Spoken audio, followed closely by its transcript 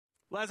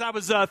Well, as I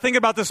was thinking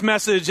about this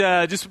message,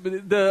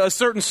 a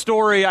certain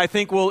story I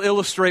think will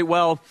illustrate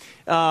well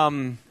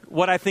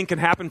what I think can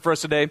happen for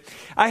us today.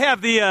 I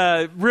have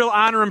the real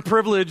honor and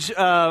privilege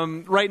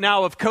right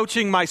now of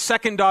coaching my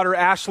second daughter,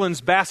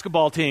 Ashlyn's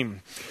basketball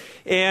team.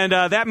 And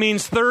that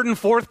means third and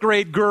fourth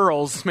grade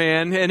girls,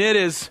 man, and it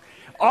is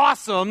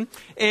awesome.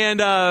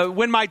 And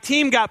when my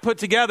team got put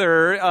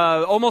together,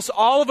 almost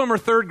all of them are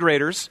third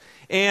graders,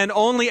 and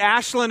only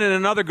Ashlyn and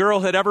another girl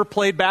had ever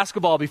played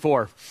basketball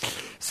before.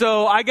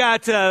 So I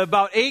got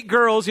about 8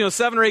 girls,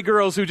 7 or 8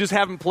 girls who just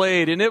haven't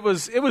played, and it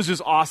was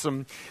just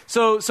awesome.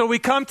 So we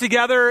come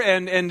together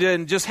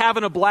and just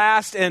having a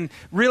blast and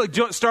really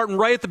starting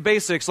right at the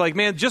basics, like,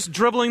 man, just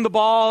dribbling the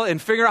ball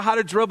and figuring out how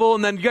to dribble.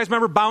 And then you guys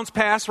remember bounce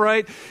pass,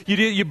 right?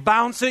 You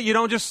bounce it. You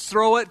don't just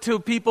throw it to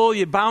people.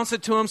 You bounce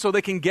it to them so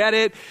they can get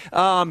it.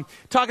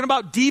 Talking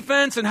about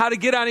defense and how to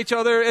get on each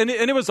other, and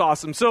it was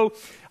awesome. So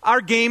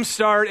our games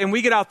start, and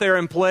we get out there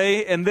and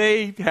play, and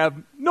they have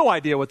no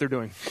idea what they're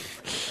doing.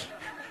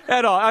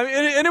 At all.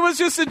 And it was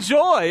just a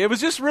joy. It was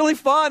just really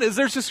fun as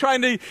they're just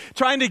trying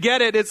to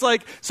get it. It's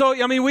like, so,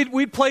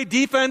 we'd play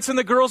defense and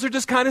the girls are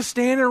just kind of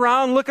standing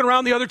around, looking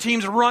around, the other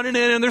team's running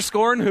in and they're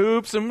scoring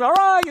hoops and, all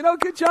right,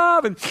 good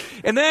job.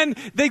 And then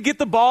they'd get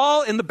the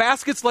ball and the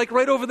basket's like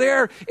right over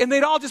there and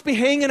they'd all just be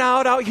hanging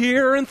out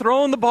here and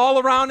throwing the ball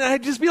around. And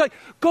I'd just be like,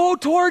 go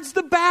towards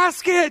the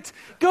basket.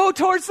 Go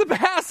towards the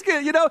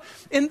basket,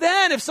 And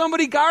then if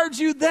somebody guards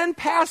you, then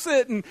pass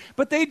it.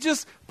 But they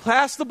just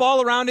pass the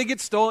ball around and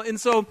get stolen. And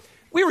so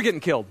we were getting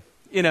killed,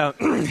 and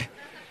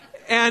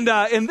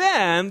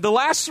then the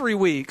last 3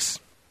 weeks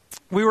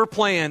we were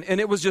playing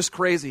and it was just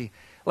crazy.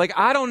 Like,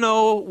 I don't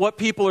know what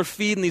people are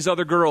feeding these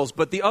other girls,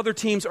 but the other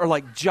teams are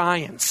like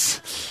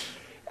giants.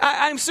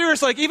 I'm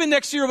serious. Like, even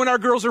next year when our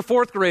girls are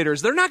fourth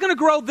graders, they're not going to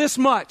grow this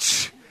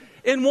much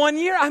in 1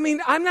 year.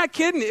 I'm not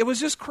kidding. It was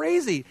just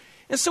crazy.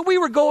 And so we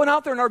were going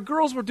out there and our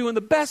girls were doing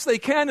the best they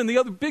can. And the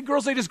other big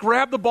girls, they just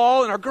grab the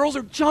ball and our girls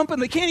are jumping.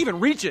 They can't even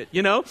reach it,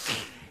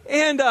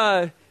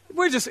 And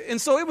and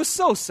so it was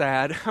so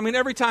sad.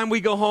 Every time we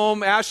go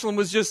home, Ashlyn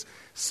was just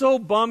so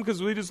bummed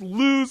because we just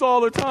lose all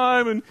the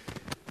time. And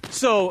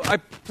so I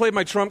played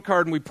my trump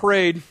card and we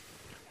prayed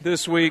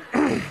this week.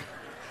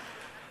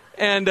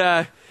 And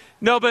our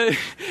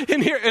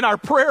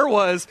prayer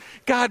was,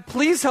 God,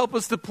 please help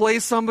us to play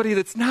somebody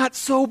that's not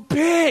so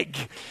big.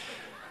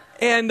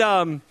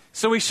 And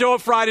so we show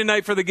up Friday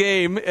night for the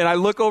game, and I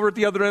look over at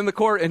the other end of the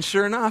court, and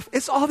sure enough,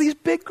 it's all these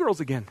big girls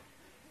again.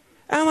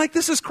 And I'm like,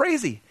 this is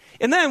crazy.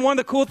 And then one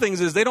of the cool things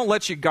is they don't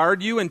let you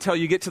guard you until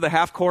you get to the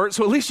half court,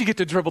 so at least you get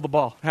to dribble the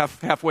ball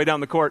halfway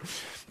down the court.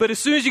 But as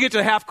soon as you get to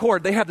the half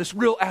court, they have this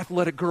real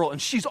athletic girl, and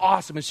she's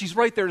awesome, and she's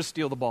right there to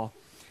steal the ball.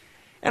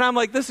 And I'm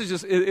like, it's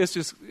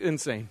just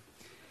insane.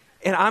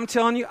 And I'm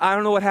telling you, I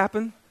don't know what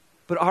happened,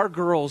 but our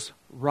girls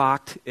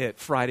rocked it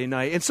Friday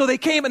night. And so they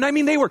came,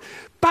 and they were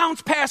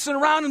bounce passing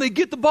around, and they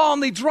get the ball,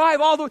 and they drive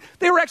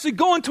they were actually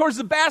going towards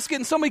the basket,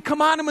 and somebody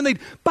come on them, and they'd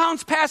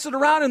bounce pass it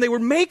around, and they were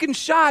making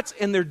shots,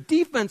 and their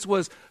defense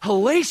was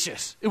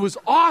hellacious. It was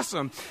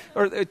awesome,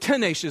 or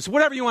tenacious,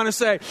 whatever you want to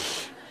say.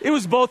 It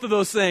was both of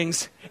those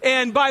things.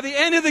 And by the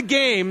end of the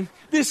game,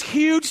 this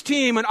huge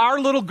team and our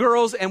little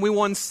girls, and we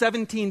won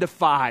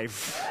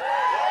 17-5.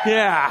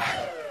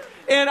 Yeah.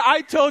 And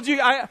I told you,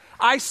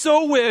 I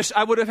so wish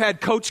I would have had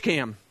Coach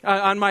Cam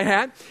on my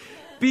hat,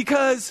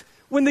 because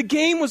when the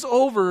game was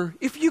over,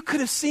 if you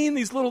could have seen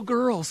these little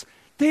girls,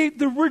 they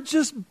were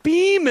just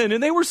beaming,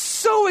 and they were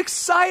so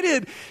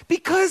excited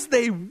because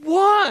they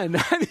won.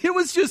 It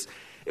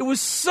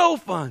was so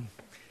fun.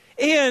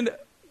 And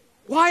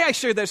why I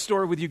shared that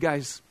story with you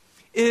guys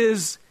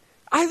is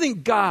I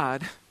think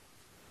God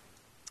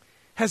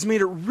has made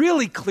it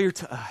really clear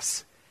to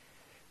us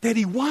that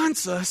he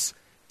wants us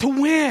to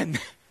win.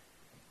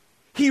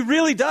 He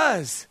really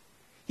does.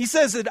 He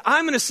says that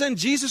I'm going to send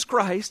Jesus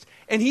Christ,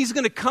 and he's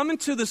going to come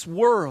into this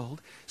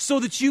world so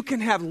that you can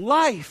have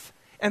life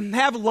and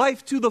have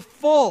life to the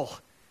full.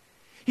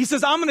 He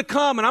says, I'm going to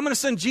come and I'm going to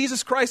send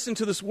Jesus Christ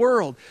into this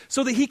world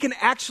so that he can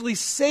actually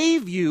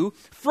save you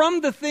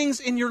from the things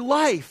in your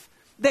life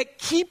that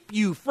keep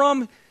you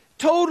from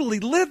totally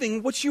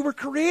living what you were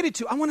created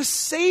to. I want to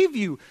save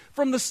you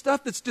from the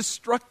stuff that's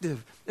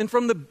destructive and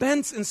from the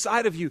bents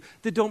inside of you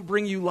that don't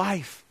bring you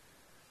life.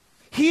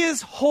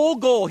 His whole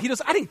goal,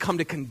 I didn't come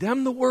to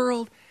condemn the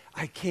world.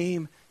 I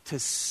came to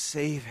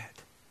save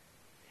it.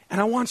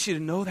 And I want you to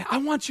know that. I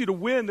want you to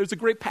win. There's a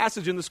great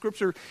passage in the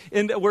scripture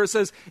where it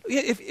says,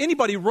 if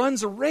anybody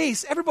runs a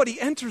race, everybody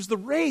enters the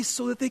race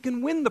so that they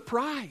can win the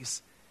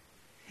prize.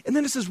 And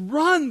then it says,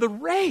 run the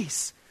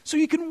race so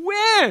you can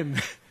win.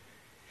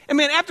 And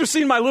man, after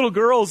seeing my little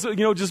girls,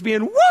 just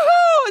being,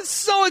 woohoo, it's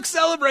so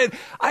celebrated.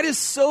 I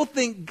just so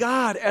think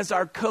God, as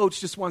our coach,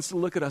 just wants to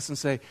look at us and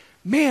say,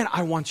 man,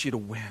 I want you to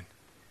win.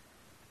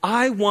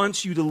 I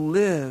want you to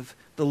live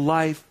the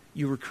life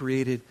you were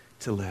created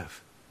to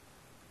live.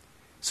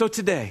 So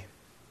today,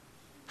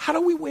 how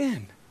do we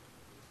win?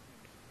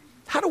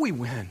 How do we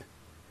win?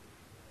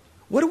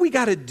 What do we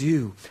got to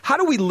do? How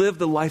do we live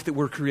the life that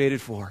we're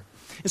created for?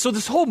 And so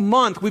this whole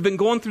month, we've been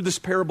going through this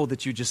parable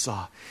that you just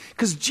saw.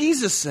 Because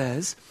Jesus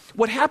says,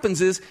 what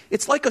happens is,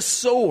 it's like a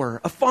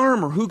sower, a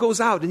farmer who goes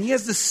out and he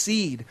has the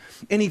seed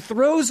and he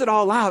throws it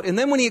all out. And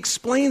then when he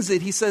explains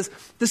it, he says,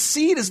 the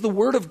seed is the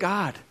word of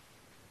God.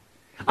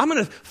 I'm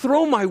going to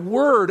throw my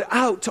word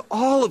out to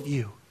all of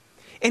you.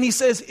 And he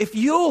says, if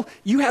you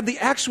have the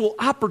actual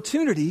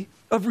opportunity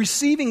of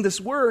receiving this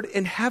word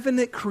and having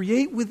it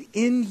create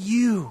within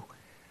you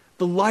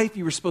the life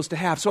you were supposed to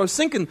have. So I was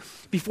thinking,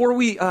 before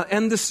we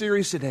end this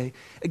series today,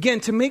 again,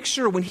 to make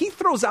sure when he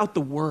throws out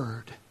the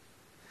word,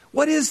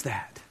 what is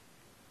that?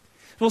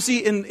 Well, see,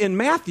 in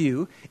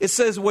Matthew, it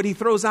says what he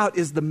throws out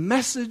is the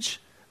message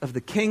of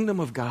the kingdom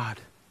of God.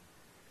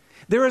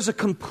 There is a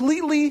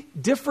completely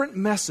different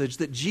message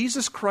that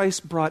Jesus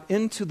Christ brought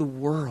into the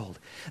world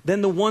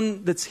than the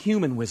one that's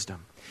human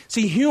wisdom.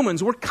 See,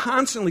 humans, we're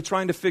constantly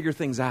trying to figure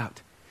things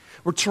out.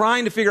 We're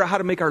trying to figure out how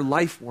to make our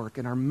life work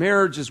and our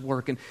marriages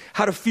work and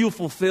how to feel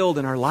fulfilled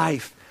in our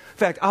life. In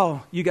fact,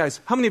 you guys,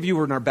 how many of you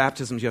were in our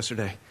baptisms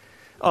yesterday?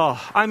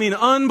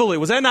 Unbelievable.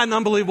 Was that not an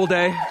unbelievable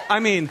day?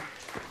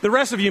 The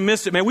rest of you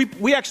missed it, man.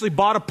 We actually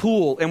bought a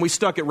pool, and we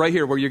stuck it right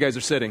here where you guys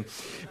are sitting.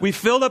 We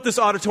filled up this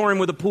auditorium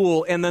with a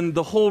pool, and then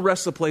the whole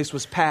rest of the place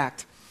was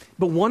packed.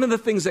 But one of the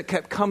things that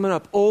kept coming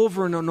up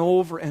over and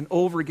over and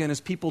over again as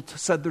people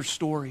said their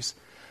stories,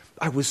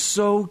 I was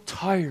so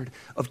tired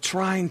of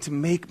trying to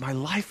make my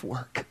life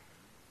work.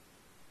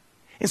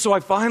 And so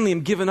I finally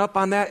am giving up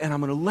on that, and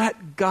I'm going to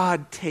let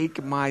God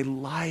take my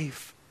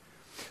life.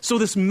 So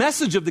this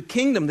message of the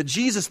kingdom that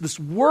Jesus, this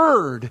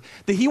word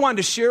that he wanted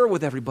to share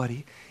with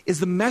everybody, is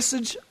the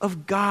message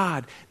of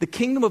God. The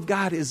kingdom of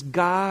God is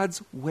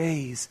God's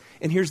ways.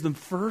 And here's the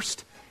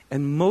first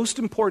and most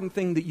important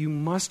thing that you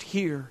must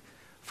hear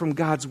from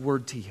God's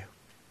word to you.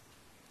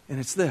 And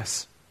it's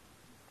this.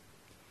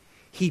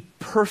 He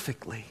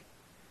perfectly,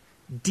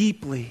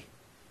 deeply,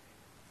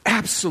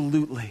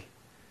 absolutely,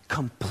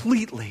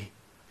 completely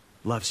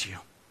loves you.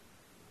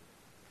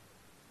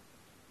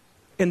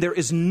 And there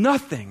is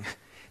nothing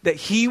that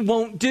he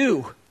won't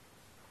do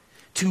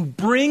to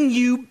bring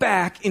you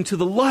back into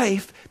the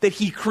life that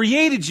he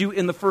created you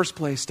in the first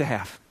place to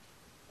have.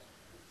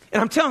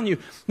 And I'm telling you,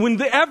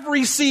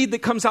 every seed that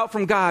comes out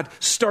from God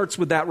starts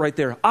with that right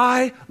there.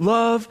 I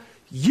love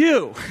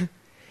you,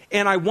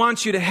 and I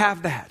want you to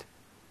have that.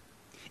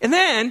 And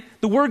then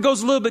the word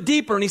goes a little bit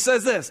deeper, and he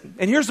says this,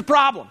 and here's the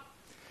problem.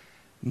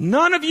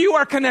 None of you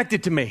are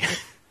connected to me.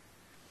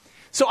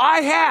 So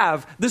I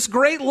have this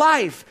great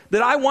life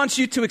that I want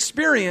you to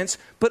experience,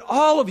 but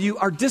all of you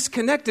are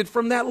disconnected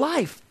from that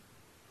life,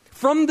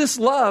 from this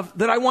love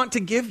that I want to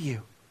give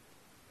you.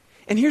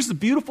 And here's the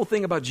beautiful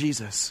thing about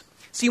Jesus.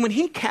 See, when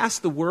he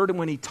cast the word and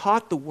when he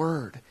taught the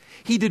word,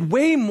 he did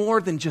way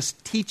more than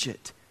just teach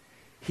it.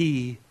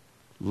 He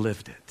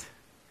lived it.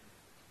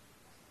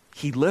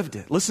 He lived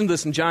it. Listen to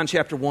this in John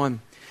chapter 1.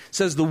 It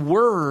says, the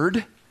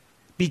word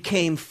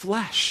became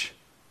flesh,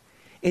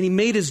 and he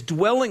made his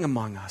dwelling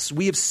among us.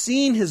 We have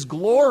seen his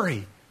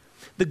glory,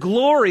 the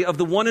glory of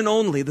the one and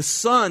only, the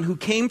Son who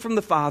came from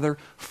the Father,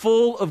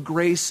 full of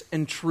grace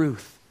and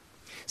truth.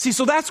 See,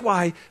 so that's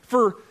why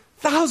for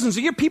thousands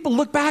of years, people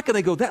look back and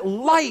they go, that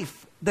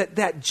life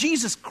that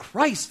Jesus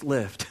Christ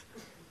lived,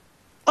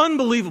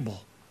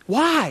 unbelievable.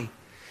 Why?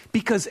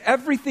 Because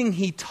everything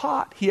he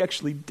taught, he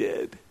actually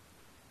did.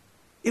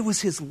 It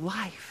was his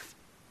life.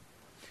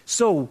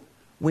 So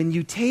when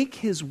you take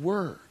his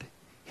word,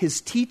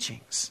 his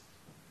teachings,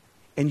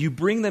 and you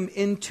bring them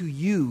into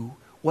you,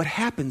 what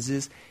happens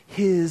is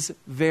his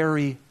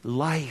very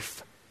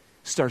life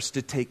starts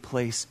to take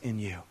place in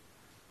you.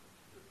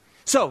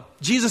 So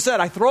Jesus said,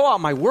 I throw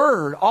out my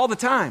word all the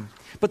time,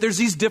 but there's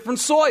these different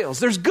soils.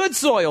 There's good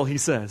soil, he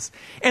says.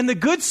 And the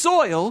good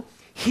soil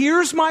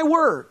hears my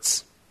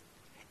words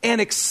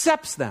and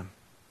accepts them.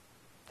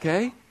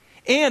 Okay?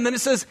 And then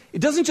it says, it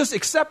doesn't just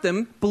accept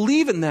them,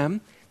 believe in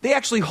them. They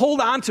actually hold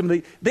on to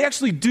them. They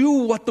actually do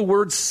what the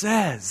word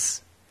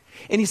says.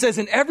 And he says,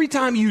 and every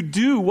time you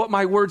do what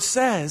my word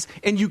says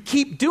and you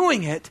keep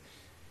doing it,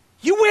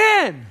 you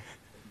win.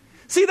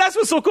 See, that's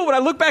what's so cool. When I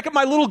look back at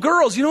my little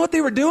girls, you know what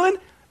they were doing?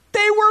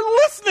 They were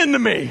listening to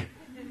me.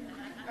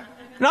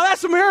 Now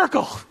that's a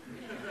miracle.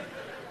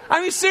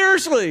 I mean,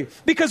 seriously,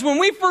 because when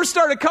we first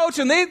started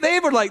coaching, they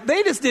were like,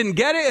 they just didn't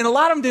get it, and a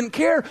lot of them didn't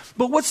care.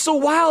 But what's so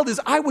wild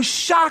is I was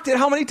shocked at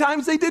how many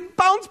times they did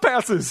bounce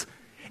passes,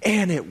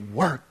 and it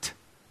worked.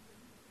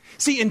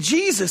 See, and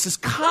Jesus is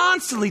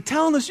constantly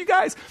telling us, you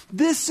guys,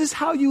 this is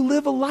how you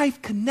live a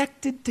life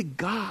connected to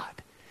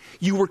God.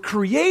 You were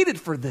created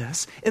for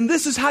this, and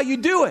this is how you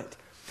do it.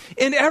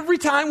 And every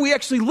time we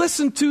actually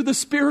listen to the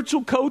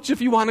spiritual coach,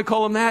 if you want to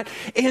call him that,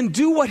 and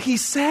do what he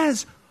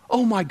says,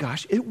 oh my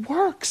gosh, it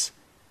works.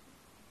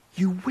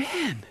 You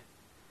win.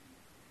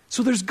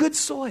 So there's good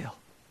soil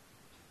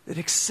that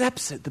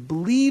accepts it, that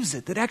believes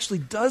it, that actually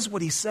does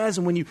what he says.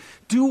 And when you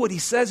do what he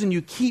says and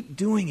you keep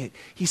doing it,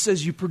 he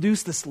says you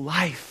produce this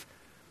life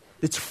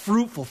that's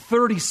fruitful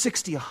 30,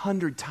 60,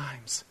 100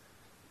 times.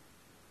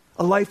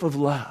 A life of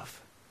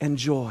love and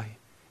joy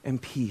and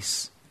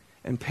peace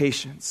and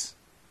patience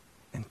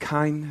and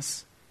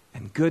kindness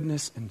and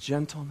goodness and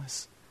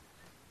gentleness,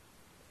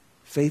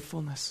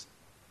 faithfulness,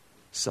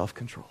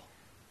 self-control.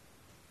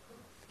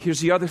 Here's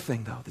the other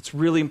thing, though, that's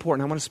really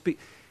important. I want to speak,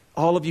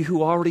 all of you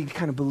who already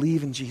kind of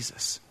believe in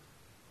Jesus.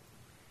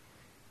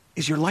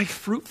 Is your life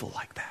fruitful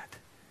like that?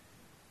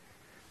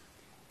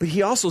 But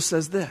he also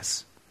says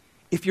this,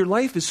 if your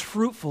life is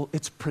fruitful,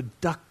 it's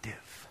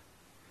productive.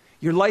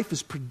 Your life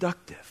is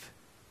productive.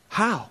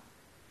 How?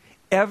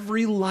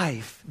 Every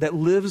life that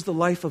lives the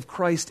life of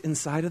Christ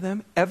inside of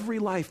them, every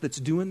life that's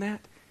doing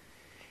that,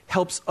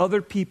 helps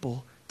other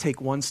people take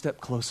one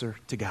step closer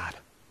to God.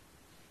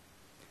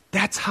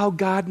 That's how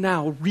God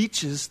now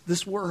reaches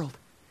this world,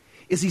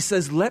 is he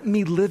says, let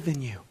me live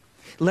in you.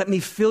 Let me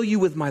fill you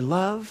with my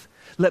love.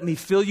 Let me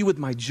fill you with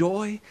my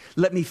joy.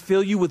 Let me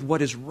fill you with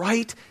what is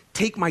right.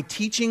 Take my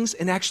teachings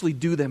and actually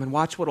do them, and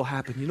watch what will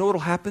happen. You know what will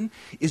happen?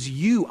 Is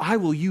I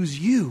will use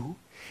you,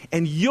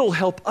 and you'll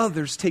help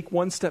others take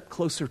one step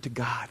closer to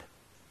God.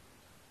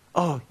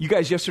 Oh, you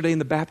guys, yesterday in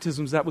the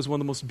baptisms, that was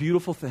one of the most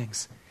beautiful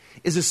things,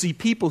 is to see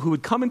people who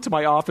would come into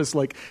my office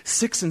like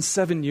 6 and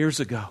 7 years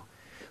ago,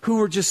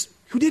 who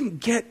didn't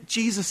get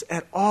Jesus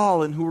at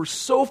all and who were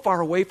so far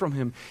away from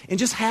him and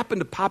just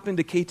happened to pop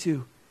into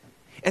K2.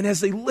 And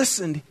as they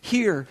listened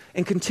here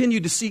and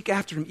continued to seek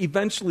after him,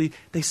 eventually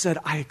they said,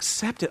 I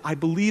accept it, I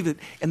believe it,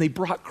 and they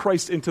brought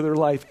Christ into their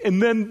life. And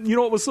then, you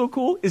know what was so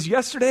cool? Is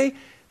yesterday,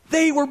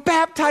 they were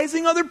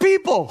baptizing other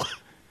people.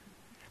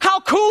 How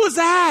cool is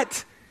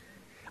that?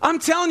 I'm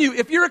telling you,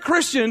 if you're a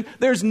Christian,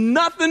 there's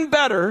nothing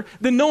better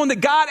than knowing that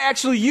God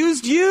actually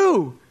used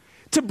you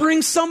to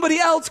bring somebody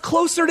else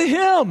closer to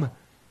him.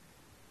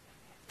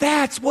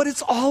 That's what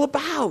it's all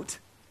about.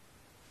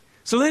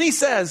 So then he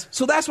says,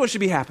 so that's what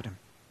should be happening.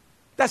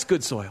 That's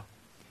good soil.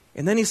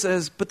 And then he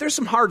says, but there's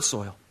some hard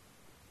soil.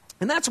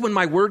 And that's when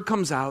my word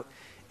comes out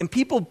and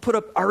people put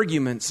up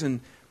arguments and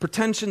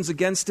pretensions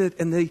against it,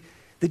 and they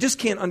just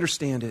can't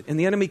understand it. And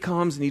the enemy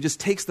comes and he just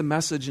takes the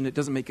message and it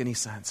doesn't make any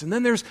sense. And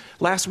then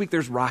last week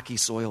there's rocky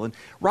soil. And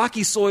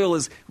rocky soil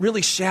is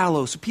really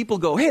shallow. So people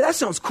go, hey, that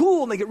sounds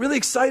cool. And they get really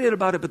excited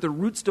about it, but their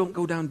roots don't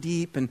go down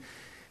deep. And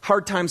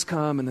hard times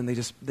come and then they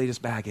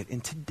just bag it.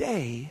 And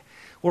today,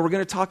 what we're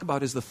going to talk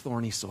about is the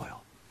thorny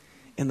soil.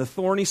 And the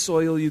thorny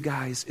soil, you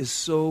guys, is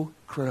so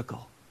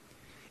critical.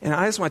 And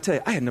I just want to tell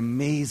you, I had an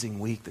amazing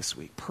week this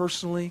week.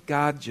 Personally,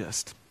 God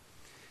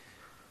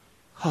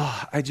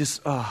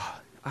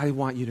I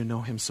want you to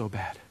know him so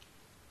bad.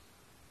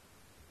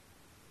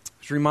 I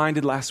was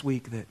reminded last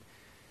week that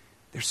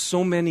there's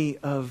so many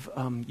of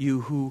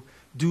you who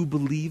do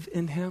believe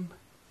in him,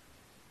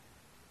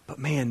 but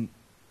man,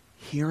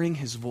 hearing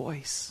his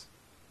voice,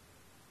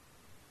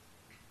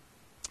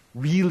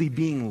 really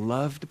being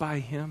loved by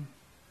him,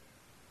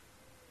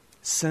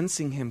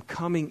 sensing him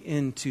coming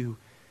into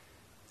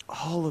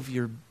all of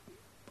your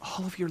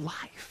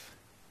life.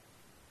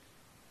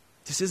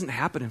 This isn't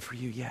happening for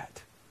you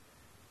yet.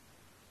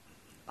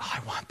 Oh, I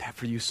want that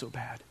for you so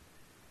bad.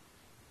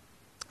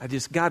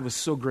 God was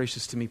so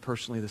gracious to me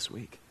personally this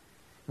week.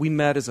 We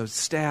met as a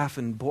staff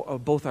and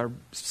both our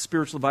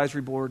spiritual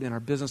advisory board and our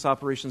business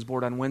operations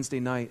board on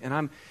Wednesday night.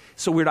 And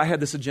so weird. I had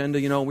this agenda,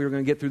 we were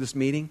going to get through this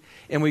meeting.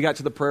 And we got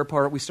to the prayer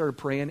part. We started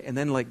praying. And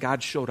then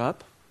God showed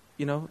up,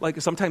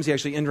 sometimes he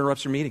actually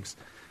interrupts your meetings.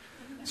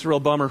 It's a real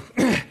bummer.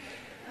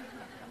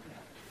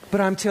 But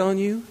I'm telling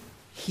you,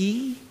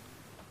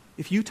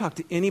 if you talk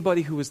to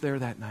anybody who was there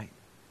that night,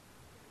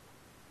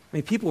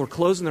 people were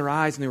closing their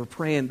eyes and they were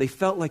praying. They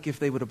felt like if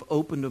they would have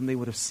opened them, they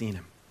would have seen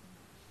him.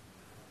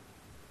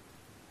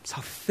 That's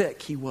how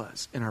thick he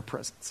was in our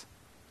presence.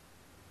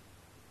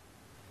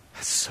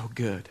 That's so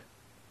good.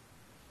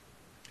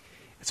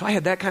 And so I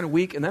had that kind of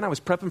week, and then I was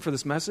prepping for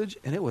this message,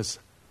 and it was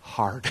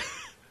hard.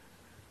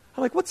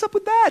 I'm like, what's up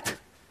with that?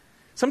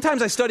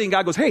 Sometimes I study, and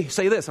God goes, hey,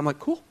 say this. I'm like,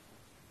 cool.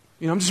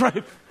 I'm just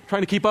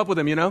trying to keep up with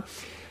him,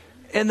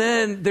 And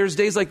then there's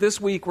days like this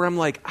week where I'm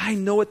like, I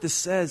know what this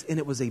says, and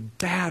it was a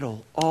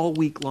battle all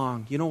week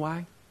long. You know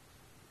why?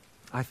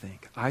 I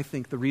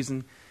think the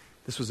reason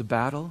this was a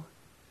battle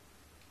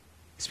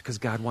is because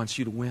God wants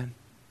you to win.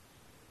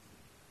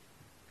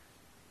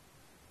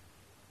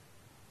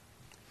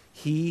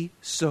 He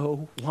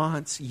so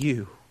wants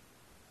you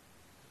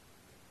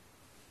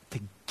to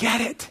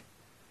get it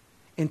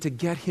and to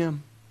get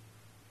him.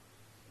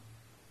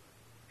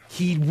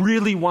 He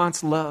really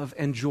wants love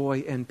and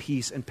joy and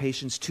peace and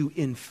patience to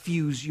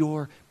infuse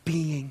your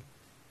being.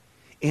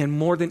 And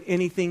more than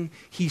anything,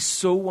 he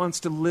so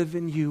wants to live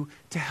in you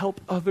to help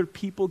other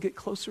people get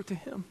closer to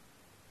him.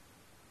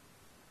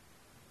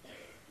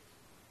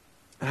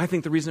 And I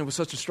think the reason it was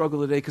such a struggle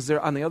today, because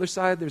on the other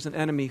side, there's an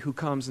enemy who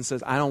comes and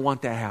says, I don't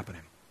want that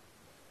happening.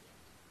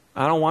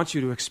 I don't want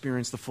you to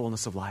experience the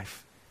fullness of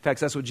life. In fact,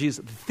 that's what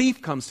Jesus, the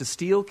thief comes to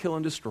steal, kill,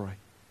 and destroy.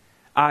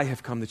 I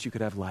have come that you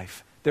could have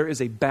life. There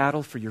is a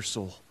battle for your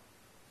soul.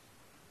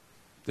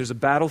 There's a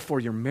battle for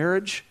your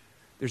marriage.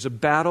 There's a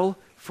battle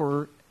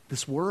for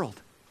this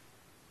world.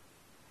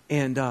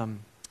 And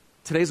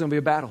today's going to be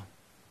a battle.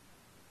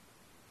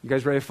 You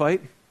guys ready to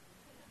fight?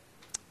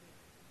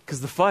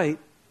 Because the fight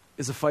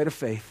is a fight of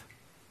faith.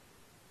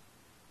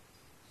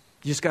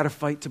 You just got to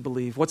fight to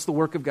believe. What's the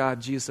work of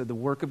God? Jesus said the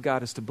work of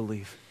God is to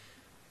believe.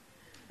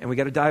 And we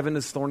got to dive into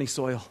this thorny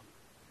soil.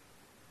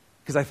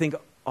 Because I think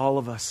all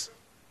of us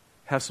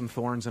have some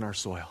thorns in our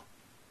soil.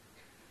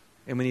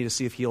 And we need to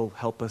see if he'll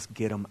help us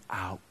get them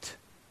out.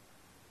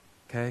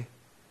 Okay?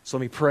 So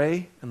let me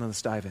pray and then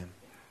let's dive in.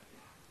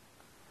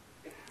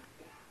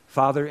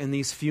 Father, in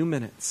these few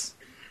minutes,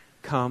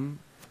 come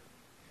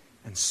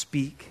and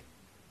speak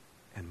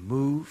and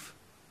move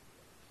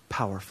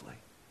powerfully.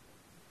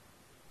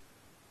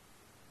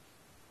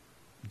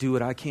 Do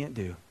what I can't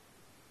do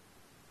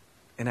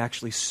and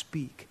actually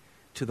speak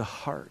to the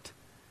heart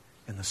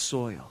and the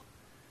soil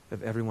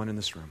of everyone in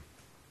this room.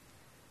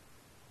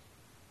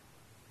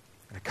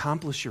 And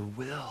accomplish your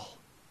will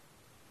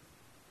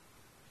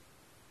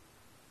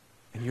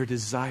and your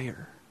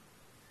desire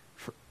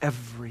for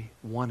every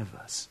one of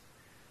us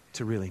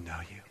to really know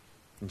you.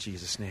 In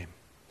Jesus' name,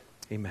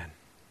 amen.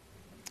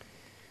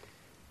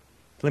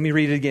 Let me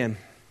read it again.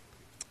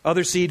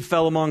 Other seed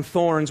fell among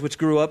thorns, which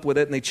grew up with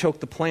it, and they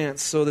choked the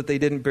plants so that they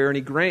didn't bear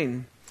any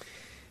grain.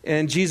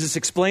 And Jesus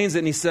explains it,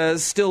 and he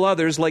says, still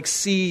others, like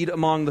seed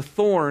among the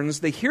thorns,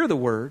 they hear the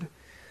word,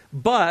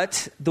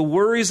 but the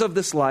worries of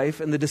this life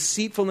and the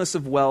deceitfulness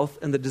of wealth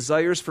and the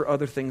desires for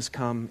other things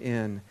come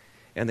in,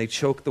 and they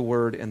choke the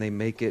word and they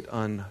make it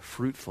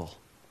unfruitful.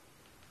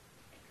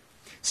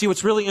 See,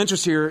 what's really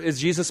interesting here is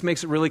Jesus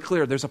makes it really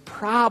clear. There's a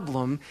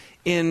problem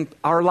in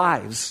our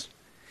lives.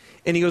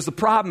 And he goes, the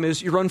problem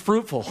is you're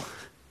unfruitful.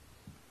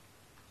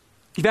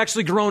 You've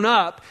actually grown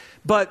up,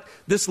 but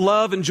this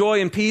love and joy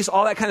and peace,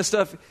 all that kind of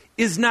stuff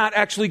is not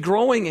actually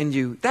growing in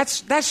you.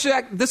 This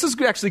is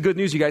actually good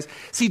news, you guys.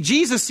 See,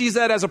 Jesus sees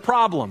that as a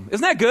problem.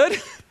 Isn't that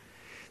good?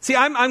 See,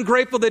 I'm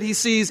grateful that he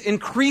sees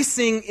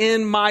increasing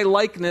in my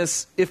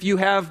likeness, if you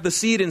have the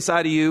seed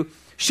inside of you,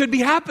 should be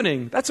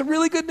happening. That's a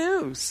really good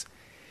news.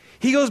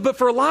 He goes, but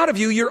for a lot of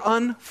you, you're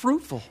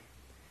unfruitful.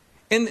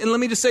 And let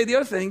me just say the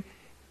other thing.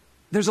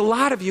 There's a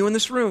lot of you in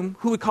this room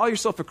who would call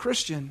yourself a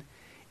Christian,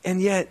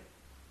 and yet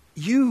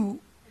you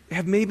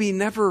have maybe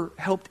never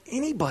helped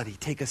anybody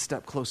take a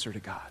step closer to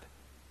God.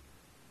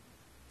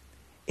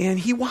 And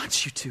he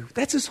wants you to.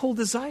 That's his whole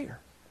desire,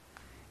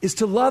 is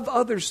to love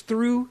others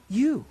through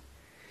you.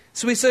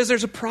 So he says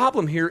there's a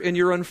problem here and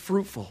you're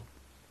unfruitful.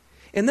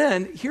 And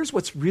then here's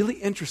what's really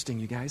interesting,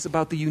 you guys,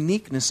 about the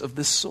uniqueness of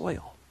this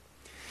soil.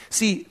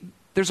 See,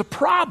 there's a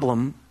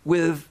problem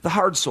with the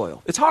hard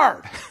soil. It's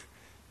hard.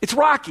 It's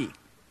rocky.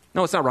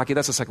 No, it's not rocky.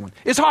 That's the second one.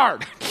 It's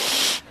hard.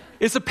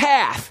 It's a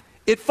path.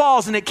 It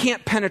falls and it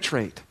can't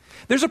penetrate.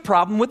 There's a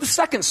problem with the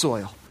second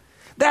soil.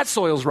 That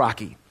soil's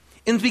rocky.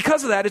 And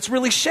because of that, it's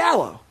really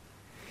shallow.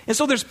 And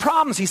so there's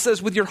problems, he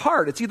says, with your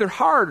heart. It's either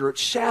hard or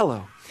it's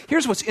shallow.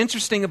 Here's what's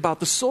interesting about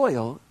the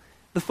soil,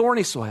 the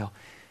thorny soil.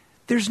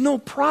 There's no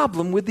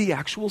problem with the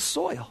actual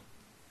soil.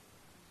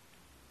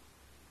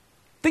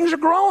 Things are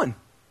growing.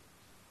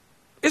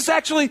 It's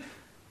actually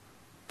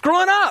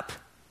growing up.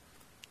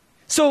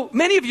 So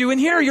many of you in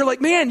here, you're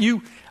like, man,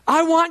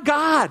 I want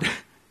God.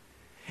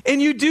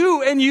 And you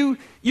do, and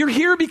you're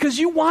here because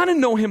you want to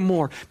know him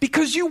more,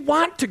 because you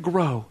want to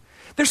grow.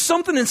 There's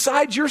something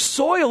inside your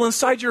soil,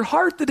 inside your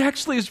heart that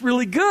actually is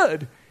really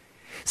good.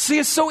 See,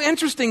 it's so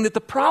interesting that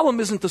the problem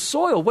isn't the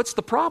soil. What's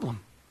the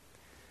problem?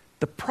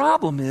 The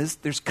problem is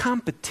there's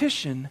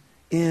competition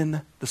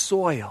in the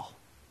soil.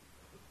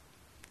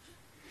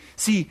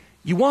 See,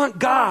 you want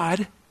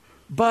God,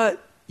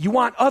 but you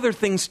want other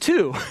things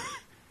too.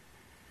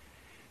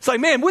 It's like,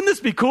 man, wouldn't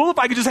this be cool if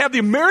I could just have the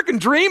American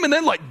dream and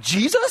then like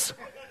Jesus?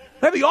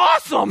 That'd be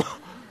awesome.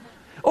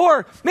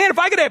 Or, man, if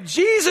I could have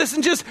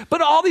Jesus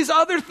but all these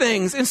other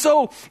things. And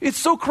so it's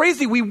so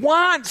crazy. We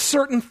want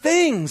certain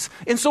things.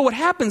 And so what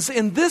happens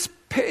in this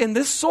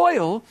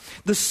soil,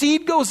 the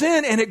seed goes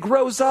in and it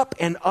grows up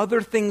and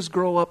other things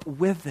grow up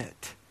with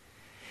it.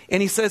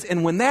 And he says,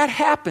 and when that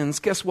happens,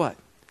 guess what?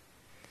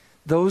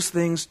 Those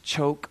things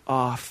choke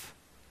off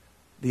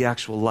the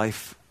actual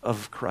life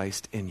of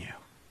Christ in you.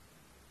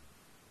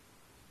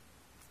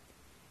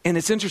 And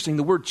it's interesting,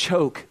 the word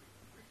choke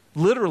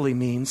literally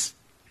means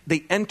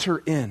they enter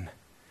in.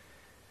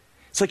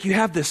 It's like you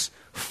have this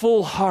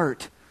full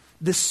heart,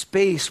 this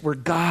space where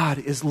God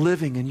is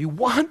living, and you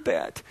want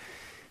that.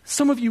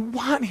 Some of you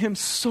want him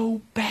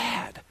so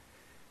bad.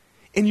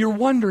 And you're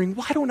wondering,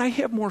 why don't I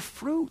have more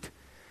fruit?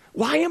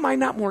 Why am I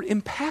not more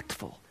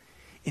impactful?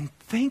 And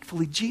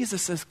thankfully,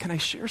 Jesus says, can I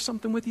share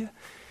something with you?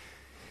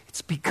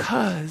 It's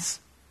because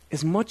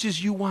as much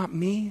as you want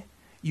me,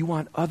 you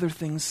want other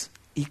things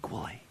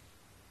equally.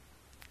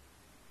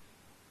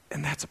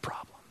 And that's a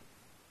problem.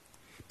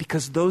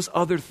 Because those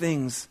other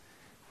things,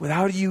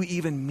 without you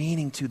even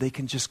meaning to, they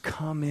can just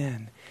come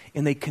in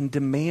and they can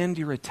demand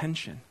your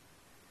attention.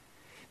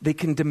 They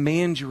can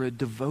demand your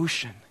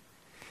devotion.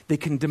 They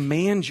can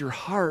demand your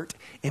heart.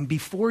 And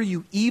before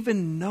you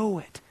even know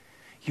it,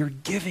 you're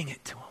giving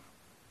it to them.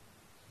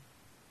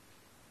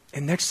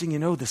 And next thing you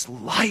know, this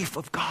life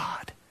of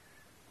God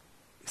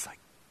is like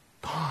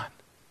gone.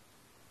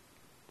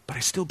 But I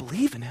still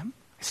believe in him.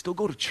 I still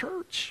go to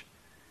church.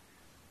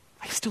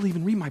 I still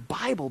even read my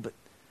Bible, but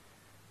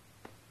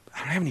I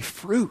don't have any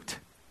fruit.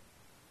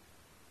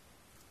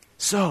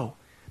 So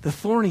the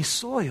thorny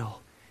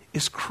soil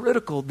is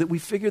critical that we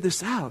figure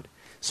this out.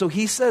 So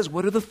he says,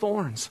 what are the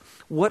thorns?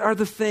 What are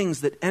the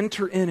things that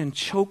enter in and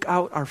choke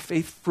out our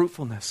faith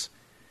fruitfulness?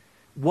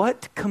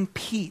 What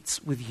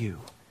competes with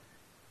you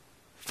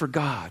for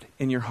God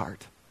in your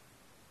heart?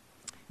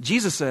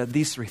 Jesus said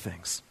these three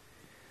things: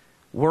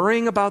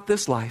 worrying about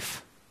this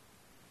life,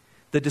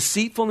 the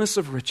deceitfulness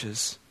of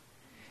riches,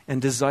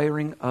 and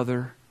desiring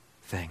other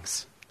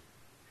things.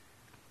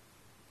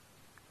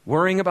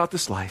 Worrying about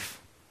this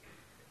life,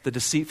 the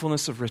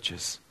deceitfulness of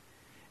riches,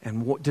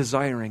 and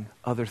desiring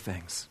other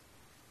things.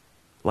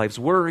 Life's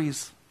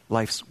worries,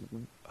 life's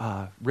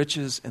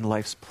riches, and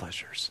life's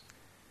pleasures.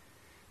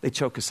 They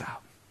choke us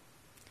out.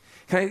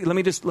 Okay, let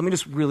me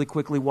just really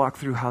quickly walk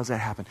through how's that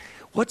happen.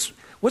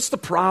 What's the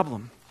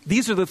problem?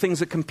 These are the things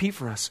that compete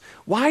for us.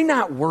 Why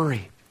not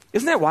worry?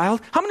 Isn't that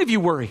wild? How many of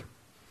you worry?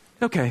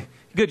 Okay,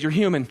 good, you're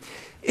human.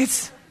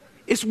 It's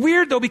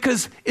weird though,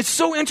 because it's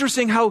so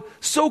interesting how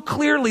so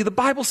clearly the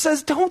Bible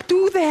says don't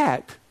do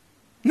that.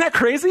 Isn't that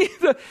crazy?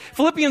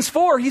 Philippians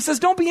 4, he says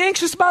don't be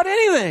anxious about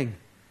anything,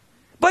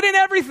 but in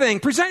everything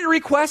present your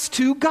requests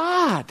to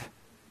God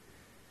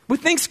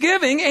with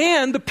thanksgiving,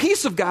 and the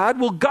peace of God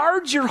will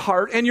guard your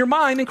heart and your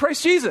mind in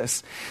Christ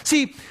Jesus.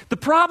 See, the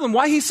problem,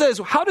 why he says,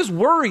 how does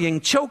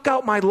worrying choke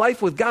out my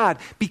life with God?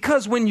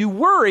 Because when you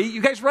worry, you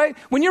guys, right?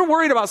 When you're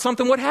worried about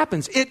something, what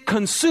happens? It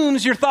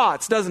consumes your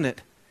thoughts, doesn't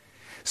it?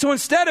 So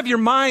instead of your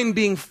mind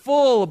being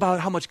full about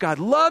how much God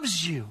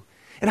loves you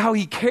and how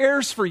he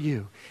cares for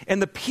you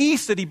and the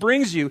peace that he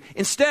brings you,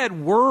 instead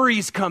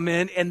worries come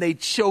in and they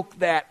choke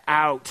that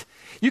out.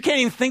 You can't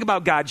even think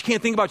about God. You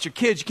can't think about your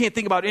kids. You can't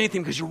think about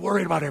anything because you're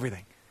worried about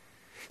everything.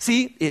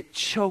 See, it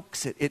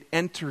chokes it. It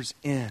enters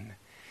in.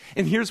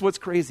 And here's what's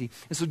crazy.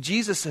 And so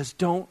Jesus says,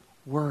 don't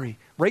worry.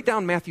 Write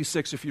down Matthew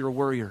 6 if you're a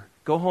worrier.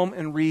 Go home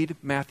and read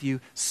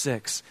Matthew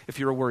 6 if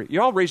you're a worrier.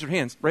 You all raise your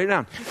hands. Write it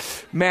down.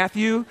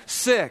 Matthew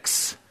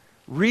 6.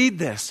 Read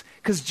this.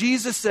 Because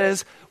Jesus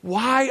says,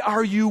 why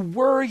are you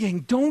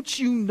worrying? Don't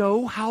you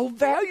know how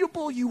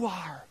valuable you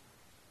are?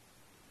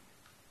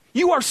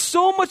 You are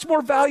so much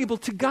more valuable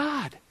to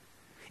God.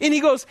 And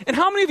he goes, and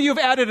how many of you have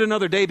added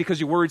another day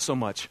because you worried so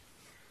much?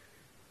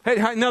 Hey,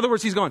 in other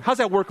words, he's going, how's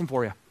that working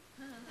for you?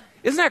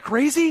 Isn't that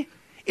crazy?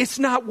 It's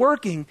not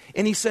working.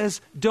 And he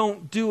says,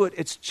 don't do it.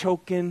 It's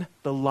choking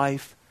the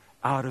life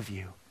out of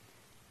you.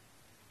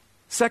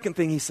 Second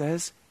thing he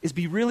says is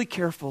be really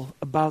careful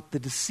about the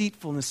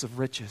deceitfulness of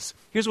riches.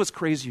 Here's what's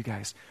crazy, you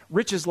guys.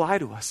 Riches lie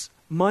to us.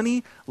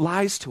 Money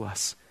lies to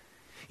us.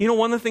 You know,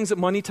 one of the things that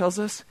money tells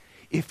us,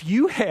 if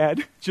you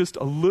had just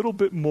a little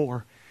bit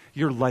more,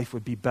 your life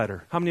would be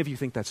better. How many of you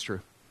think that's true?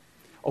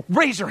 Oh,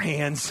 raise your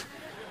hands.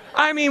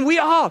 I mean, we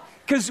all,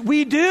 because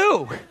we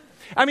do.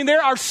 I mean,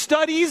 there are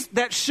studies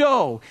that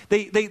show,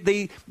 they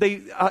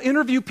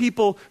interview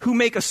people who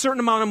make a certain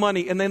amount of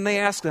money, and then they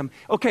ask them,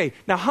 okay,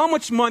 now how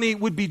much money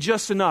would be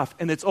just enough?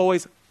 And it's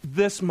always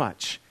this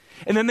much.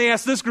 And then they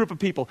ask this group of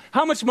people,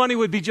 how much money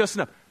would be just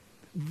enough?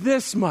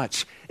 This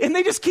much. And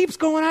they just keeps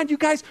going on. You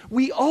guys,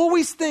 we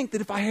always think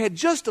that if I had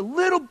just a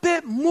little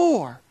bit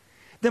more,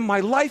 then my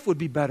life would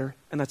be better,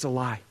 and that's a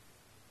lie.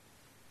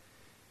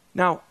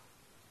 Now,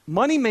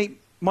 money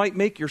might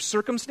make your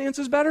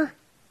circumstances better.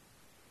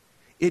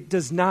 It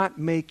does not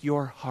make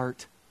your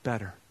heart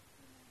better.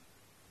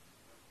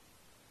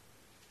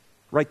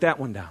 Write that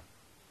one down.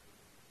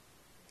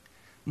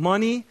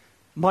 Money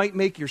might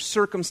make your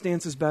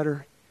circumstances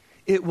better.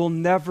 It will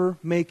never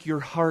make your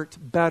heart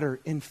better.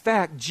 In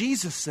fact,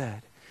 Jesus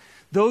said,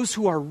 those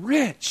who are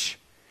rich,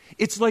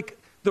 it's like,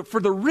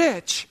 for the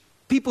rich,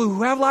 people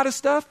who have a lot of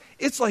stuff,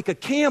 it's like a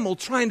camel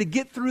trying to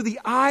get through the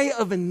eye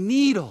of a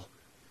needle.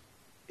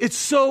 It's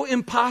so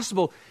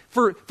impossible.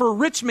 For a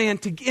rich man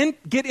to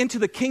get into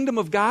the kingdom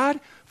of God,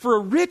 for a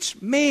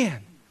rich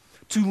man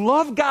to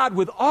love God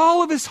with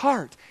all of his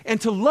heart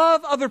and to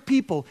love other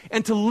people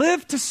and to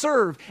live to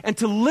serve and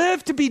to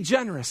live to be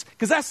generous,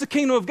 because that's the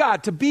kingdom of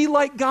God, to be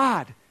like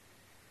God.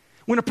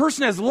 When a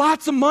person has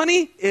lots of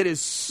money, it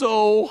is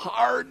so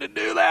hard to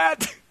do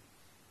that.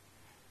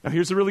 Now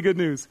here's the really good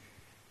news,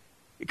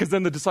 because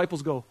then the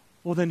disciples go,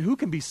 well then who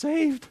can be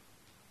saved?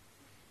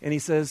 And he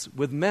says,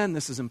 with men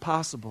this is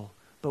impossible,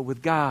 but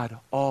with God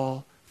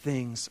all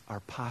things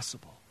are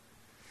possible.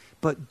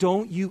 But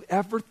don't you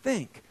ever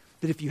think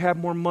that if you have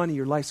more money,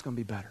 your life's going to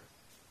be better.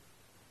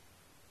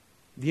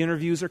 The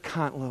interviews are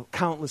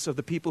countless of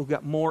the people who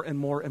got more and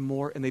more and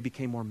more, and they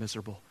became more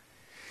miserable.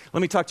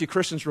 Let me talk to you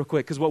Christians real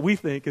quick, because what we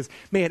think is,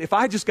 man, if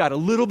I just got a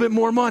little bit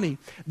more money,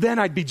 then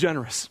I'd be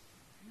generous.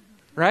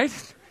 Right?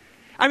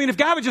 I mean, if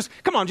God would just,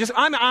 come on,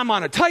 I'm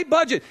on a tight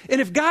budget,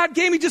 and if God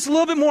gave me just a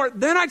little bit more,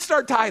 then I'd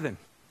start tithing.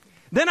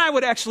 Then I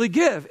would actually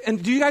give.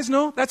 And do you guys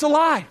know? That's a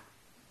lie.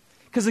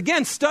 Because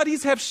again,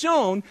 studies have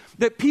shown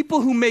that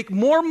people who make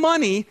more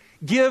money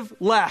give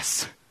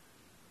less.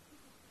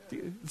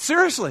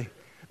 Seriously.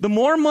 The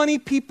more money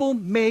people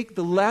make,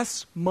 the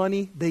less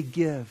money they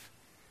give.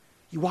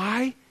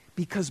 Why?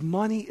 Because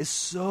money is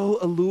so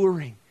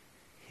alluring.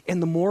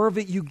 And the more of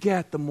it you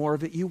get, the more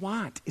of it you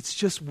want. It's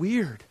just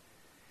weird.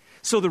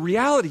 So the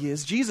reality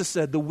is, Jesus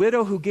said, the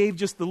widow who gave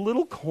just the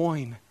little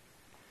coin.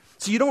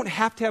 So you don't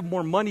have to have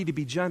more money to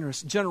be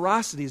generous.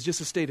 Generosity is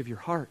just a state of your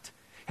heart.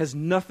 It has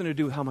nothing to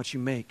do with how much you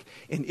make.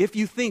 And if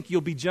you think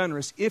you'll be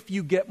generous if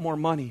you get more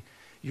money,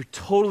 you're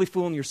totally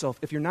fooling yourself.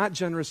 If you're not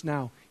generous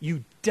now,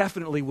 you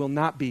definitely will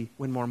not be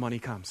when more money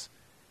comes.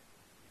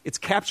 It's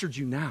captured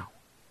you now.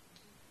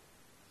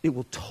 It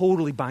will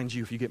totally bind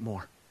you if you get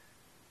more.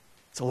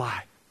 It's a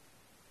lie.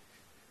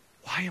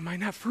 Why am I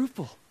not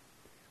fruitful?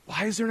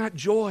 Why is there not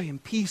joy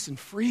and peace and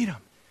freedom?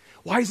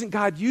 Why isn't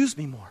God used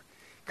me more?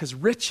 Because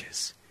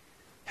riches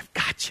have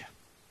got you.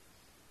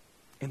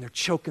 And they're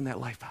choking that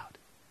life out.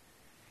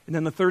 And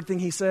then the third thing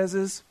he says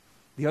is,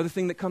 the other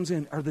thing that comes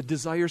in are the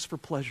desires for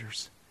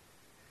pleasures.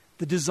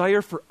 The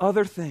desire for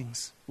other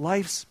things,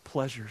 life's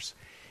pleasures.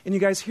 And you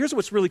guys, here's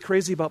what's really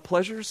crazy about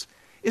pleasures,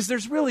 is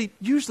there's really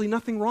usually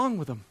nothing wrong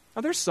with them.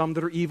 Now, there's some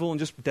that are evil and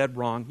just dead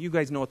wrong. You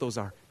guys know what those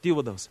are. Deal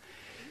with those.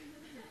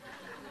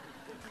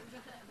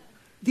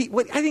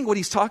 I think what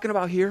he's talking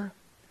about here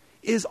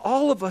is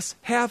all of us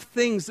have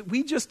things that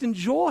we just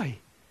enjoy.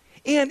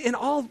 And in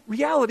all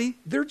reality,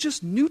 they're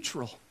just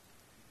neutral.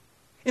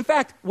 In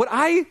fact, what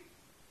I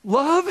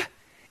love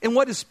and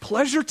what is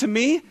pleasure to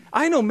me,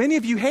 I know many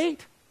of you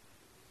hate.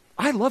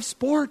 I love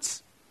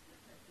sports.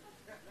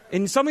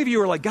 And some of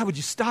you are like, God, would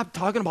you stop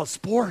talking about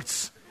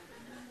sports?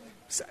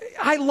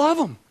 I love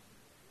them.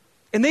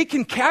 And they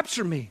can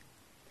capture me.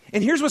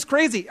 And here's what's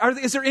crazy.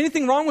 Is there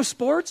anything wrong with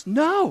sports?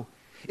 No.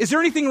 Is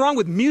there anything wrong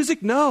with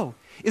music? No.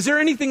 Is there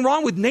anything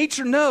wrong with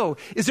nature? No.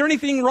 Is there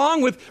anything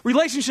wrong with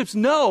relationships?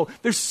 No.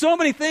 There's so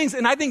many things,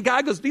 and I think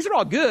God goes, these are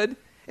all good.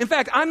 In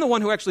fact, I'm the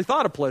one who actually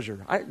thought of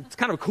pleasure. It's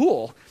kind of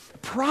cool. The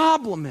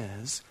problem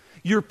is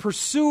you're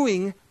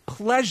pursuing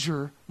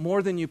pleasure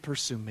more than you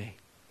pursue me.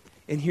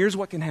 And here's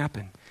what can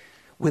happen.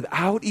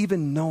 Without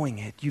even knowing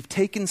it, you've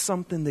taken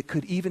something that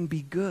could even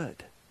be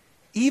good,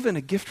 even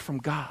a gift from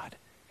God,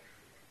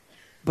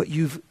 but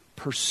you've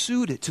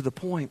pursued it to the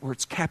point where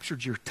it's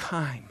captured your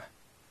time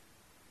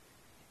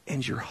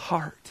and your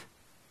heart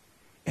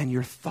and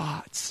your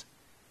thoughts.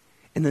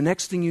 And the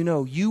next thing you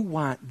know, you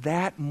want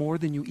that more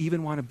than you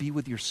even want to be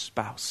with your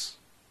spouse.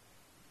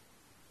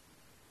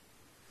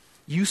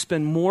 You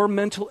spend more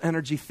mental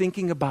energy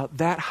thinking about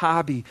that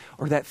hobby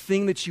or that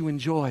thing that you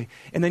enjoy.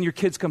 And then your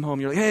kids come home.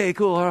 You're like, hey,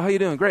 cool, how you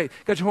doing? Great.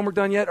 Got your homework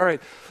done yet? All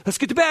right, let's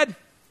get to bed.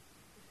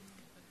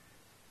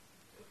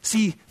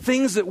 See,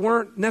 things that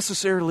weren't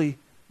necessarily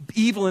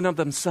evil in of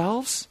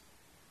themselves,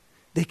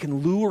 they can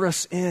lure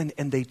us in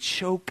and they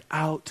choke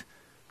out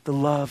the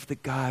love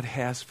that God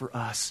has for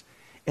us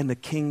and the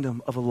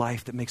kingdom of a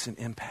life that makes an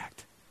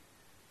impact.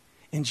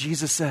 And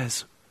Jesus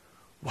says,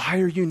 why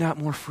are you not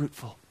more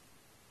fruitful?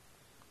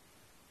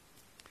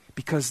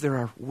 Because there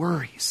are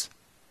worries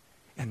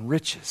and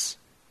riches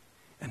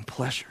and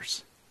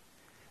pleasures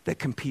that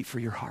compete for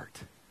your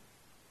heart.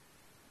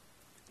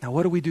 Now,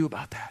 what do we do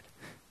about that?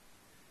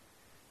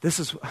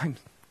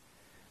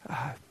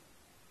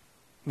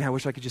 I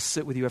wish I could just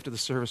sit with you after the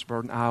service for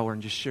an hour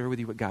and just share with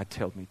you what God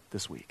told me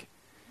this week.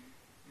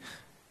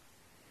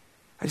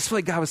 I just feel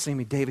like God was saying to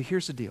me, David,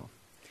 here's the deal.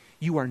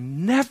 You are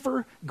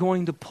never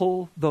going to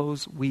pull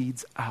those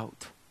weeds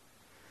out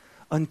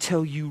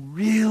until you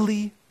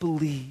really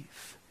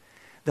believe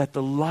that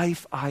the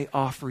life I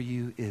offer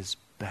you is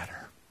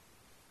better.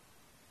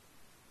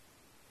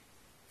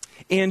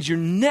 And you're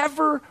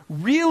never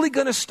really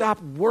going to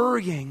stop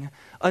worrying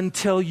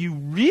until you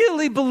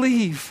really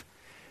believe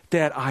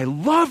that I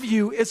love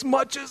you as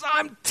much as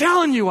I'm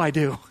telling you I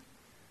do.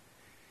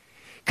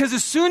 Because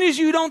as soon as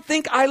you don't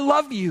think I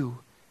love you,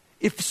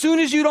 as soon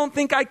as you don't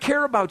think I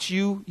care about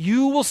you,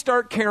 you will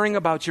start caring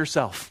about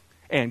yourself.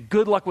 And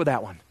good luck with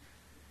that one.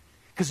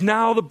 Because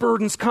now the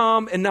burdens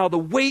come and now the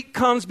weight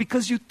comes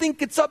because you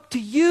think it's up to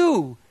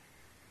you.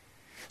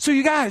 So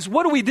you guys,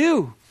 what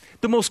do?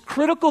 The most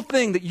critical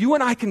thing that you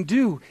and I can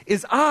do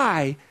is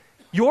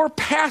your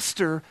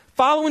pastor,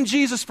 following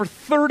Jesus for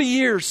 30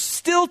 years,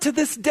 still to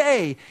this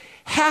day,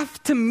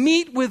 have to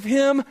meet with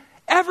him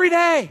every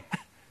day.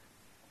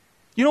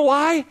 You know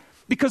why?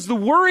 Because the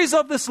worries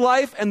of this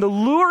life and the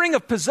luring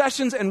of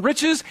possessions and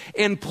riches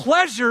and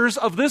pleasures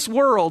of this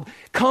world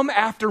come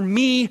after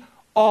me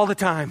all the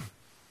time.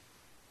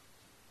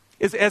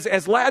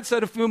 As Lad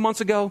said a few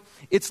months ago,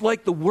 it's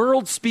like the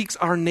world speaks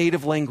our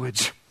native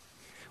language.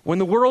 When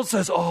the world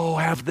says, oh,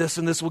 have this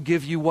and this will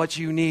give you what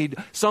you need,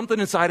 something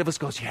inside of us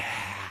goes, yeah.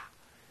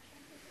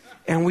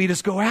 And we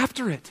just go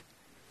after it.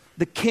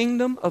 The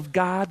kingdom of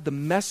God, the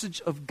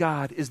message of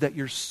God is that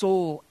your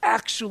soul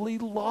actually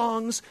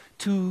longs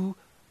to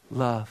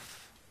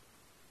love,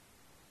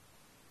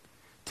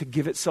 to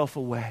give itself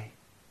away.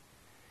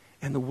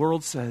 And the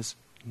world says,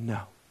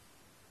 no.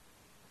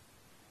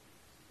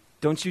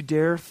 Don't you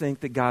dare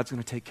think that God's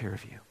going to take care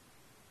of you.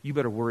 You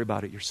better worry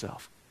about it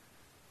yourself.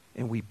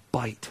 And we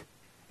bite,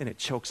 and it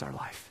chokes our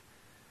life.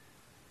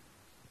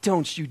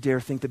 Don't you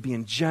dare think that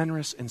being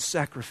generous and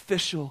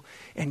sacrificial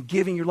and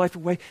giving your life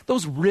away,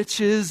 those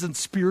riches and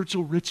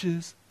spiritual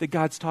riches that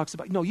God talks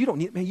about, no, you don't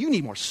need, man, you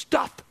need more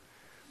stuff.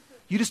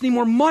 You just need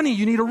more money.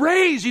 You need a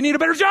raise. You need a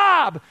better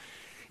job.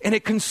 and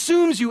it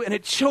consumes you and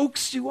it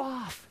chokes you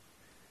off.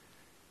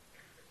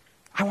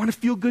 I want to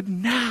feel good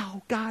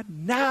now, God,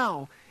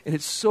 now. And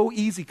it's so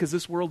easy because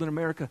this world in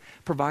America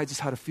provides us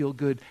how to feel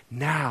good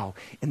now.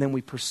 And then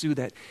we pursue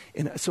that.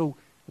 And so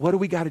what do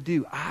we got to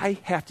do? I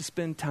have to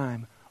spend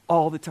time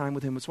all the time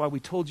with him. That's why we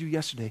told you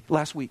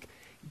last week,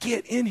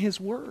 get in his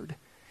word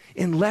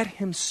and let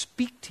him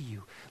speak to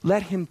you.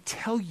 Let him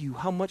tell you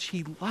how much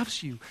he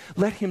loves you.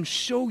 Let him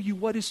show you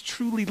what is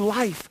truly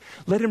life.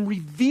 Let him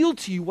reveal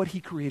to you what he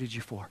created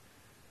you for.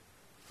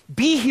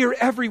 Be here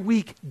every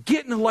week.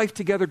 Get in a Life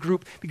Together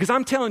group, because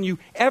I'm telling you,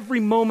 every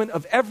moment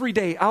of every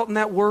day out in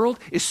that world,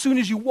 as soon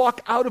as you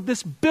walk out of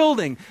this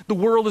building, the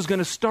world is going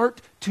to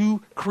start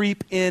to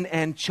creep in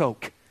and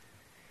choke.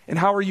 And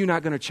how are you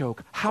not going to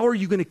choke? How are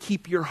you going to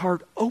keep your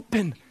heart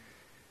open?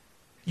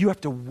 You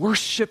have to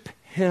worship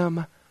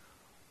him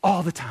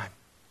all the time.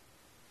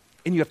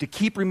 And you have to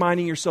keep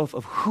reminding yourself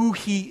of who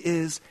he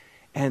is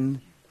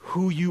and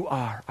who you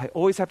are. I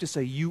always have to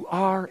say, you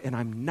are, and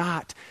I'm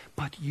not,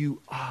 but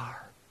you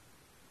are.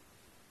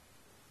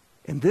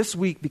 And this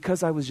week,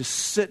 because I was just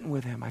sitting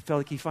with him, I felt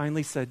like he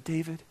finally said,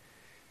 David,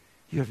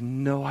 you have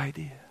no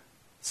idea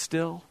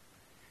still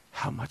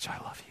how much I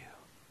love you.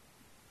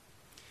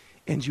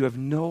 And you have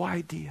no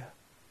idea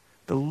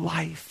the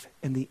life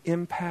and the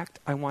impact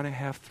I want to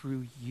have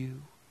through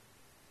you.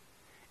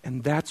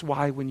 And that's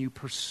why when you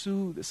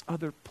pursue this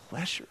other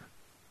pleasure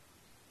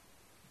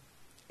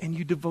and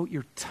you devote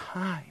your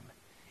time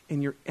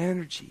and your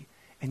energy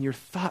and your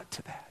thought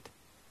to that,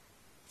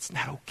 it's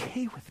not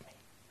okay with me.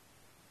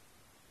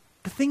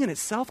 The thing in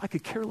itself I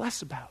could care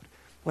less about.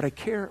 What I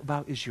care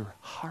about is your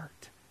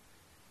heart.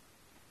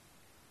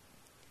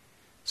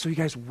 So you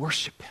guys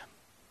worship him.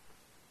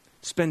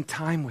 Spend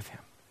time with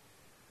him.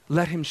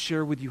 Let him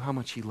share with you how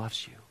much he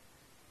loves you.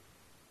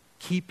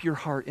 Keep your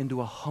heart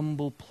into a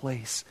humble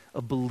place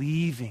of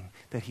believing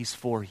that he's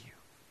for you.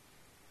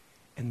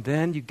 And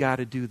then you got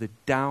to do the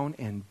down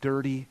and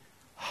dirty,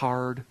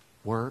 hard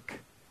work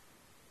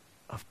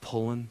of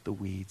pulling the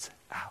weeds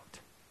out.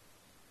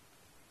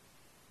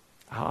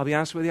 I'll be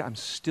honest with you, I'm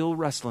still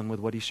wrestling with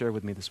what he shared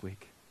with me this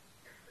week.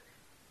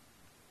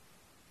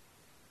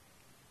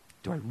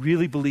 Do I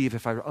really believe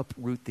if I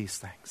uproot these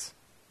things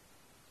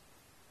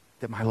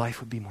that my life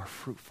would be more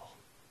fruitful?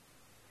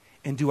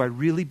 And do I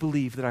really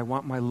believe that I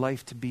want my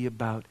life to be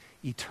about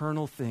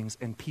eternal things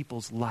and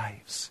people's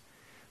lives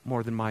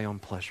more than my own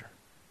pleasure?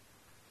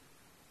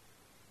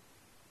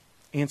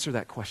 Answer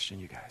that question,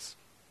 you guys.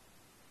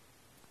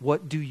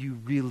 What do you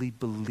really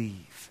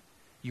believe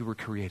you were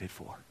created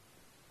for?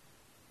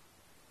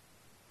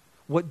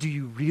 What do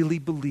you really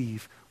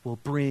believe will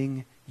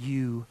bring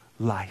you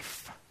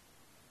life?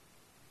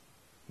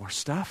 More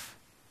stuff?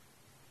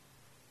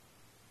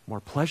 More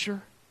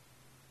pleasure?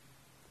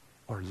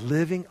 Or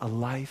living a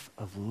life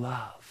of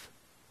love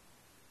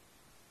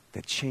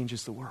that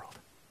changes the world?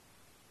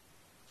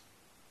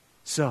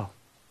 So,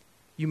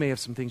 you may have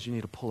some things you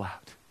need to pull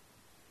out.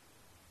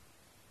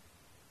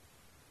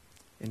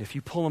 And if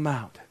you pull them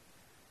out,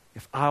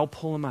 if I'll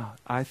pull them out,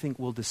 I think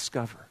we'll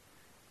discover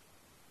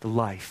the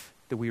life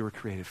that we were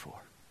created for,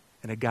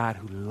 and a God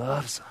who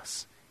loves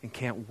us and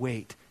can't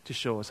wait to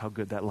show us how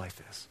good that life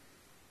is.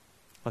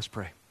 Let's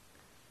pray.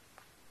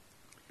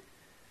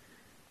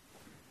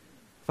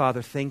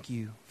 Father, thank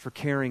you for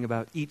caring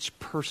about each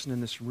person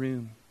in this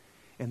room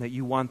and that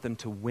you want them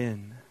to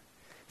win.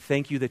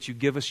 Thank you that you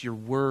give us your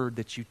word,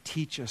 that you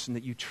teach us and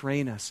that you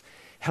train us.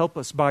 Help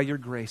us by your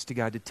grace, to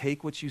God, to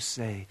take what you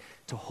say,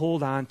 to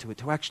hold on to it,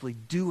 to actually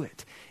do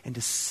it, and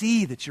to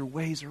see that your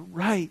ways are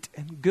right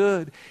and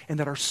good, and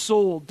that our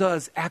soul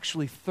does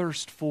actually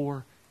thirst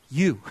for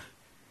you.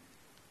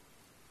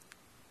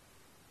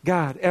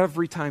 God,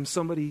 every time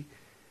somebody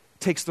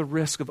takes the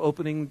risk of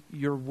opening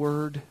your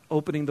word,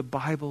 opening the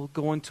Bible,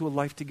 going to a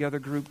Life Together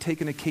group,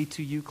 taking a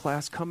K2U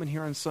class, coming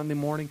here on Sunday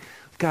morning,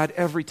 God,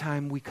 every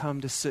time we come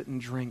to sit and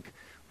drink,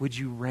 would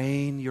you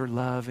rain your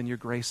love and your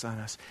grace on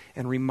us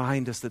and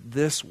remind us that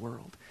this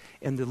world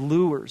and the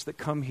lures that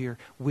come here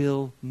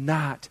will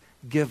not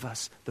give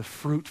us the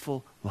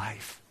fruitful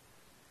life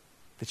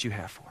that you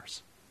have for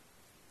us.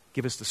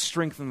 Give us the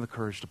strength and the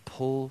courage to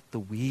pull the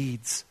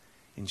weeds.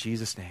 In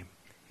Jesus' name,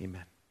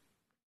 amen.